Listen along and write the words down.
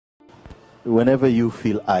Whenever you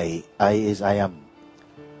feel I is I am.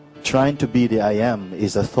 Trying to be the I am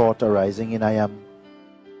is a thought arising in I am.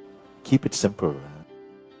 Keep it simple.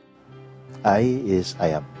 I is I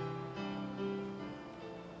am.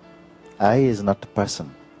 I is not the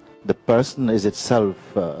person. The person is itself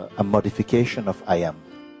a modification of I am,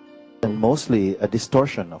 and mostly a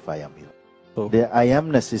distortion of I am. The I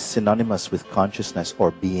amness is synonymous with consciousness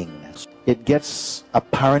or beingness. It gets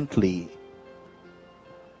apparently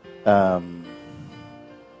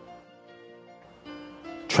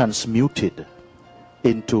transmuted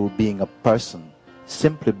into being a person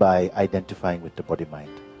simply by identifying with the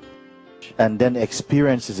body-mind, and then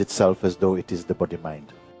experiences itself as though it is the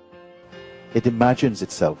body-mind. It imagines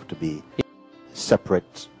itself to be a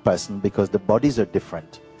separate person because the bodies are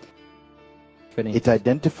different. It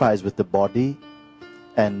identifies with the body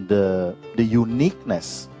and the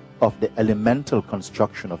uniqueness of the elemental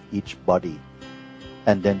construction of each body,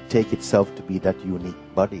 and then take itself to be that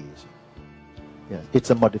unique body. Yes. It's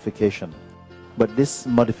a modification, but this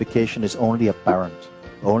modification is only apparent,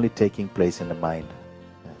 only taking place in the mind.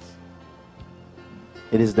 Yes.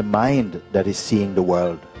 It is the mind that is seeing the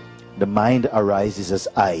world. The mind arises as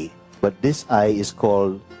I, but this I is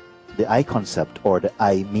called the I concept or the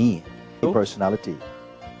I me personality.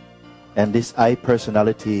 And this I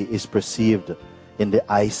personality is perceived in the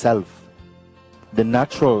I self. The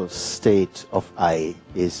natural state of I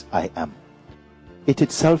is I am. It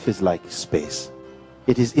itself is like space.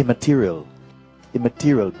 It is immaterial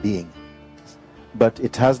being. But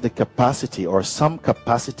it has the capacity, or some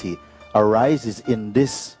capacity arises in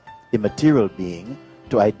this immaterial being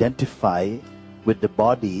to identify with the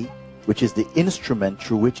body, which is the instrument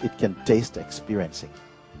through which it can taste experiencing.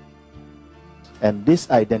 And this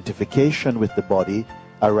identification with the body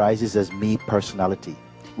arises as me personality,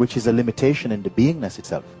 which is a limitation in the beingness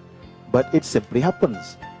itself. But it simply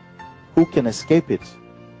happens. Who can escape it?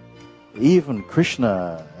 Even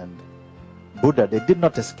Krishna and Buddha, they did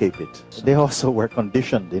not escape it. They also were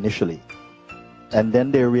conditioned initially. And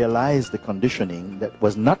then they realized the conditioning that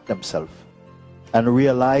was not themselves, and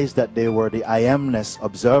realized that they were the I amness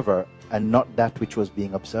observer and not that which was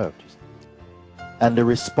being observed. And the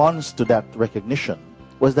response to that recognition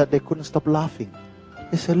was that they couldn't stop laughing.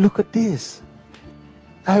 They said, look at this.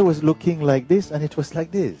 I was looking like this and it was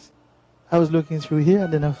like this. I was looking through here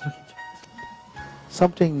and then I was looking through this.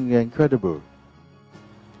 Something incredible.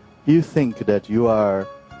 You think that you are,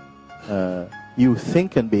 you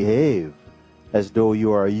think and behave as though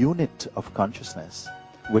you are a unit of consciousness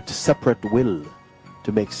with separate will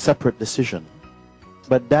to make separate decision.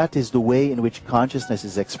 But that is the way in which consciousness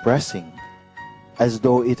is expressing, as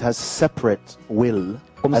though it has separate will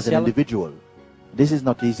as an individual. This is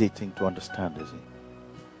not easy thing to understand, is it?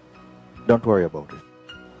 Don't worry about it.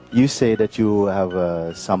 You say that you have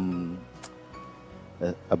a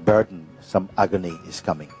burden, some agony is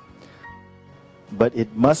coming. But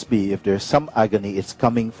it must be, if there's some agony, it's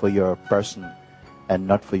coming for your person and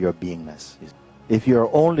not for your beingness. If you're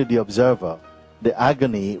only the observer, the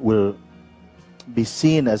agony will be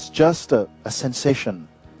seen as just a sensation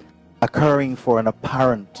occurring for an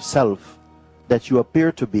apparent self that you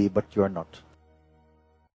appear to be, but you're not.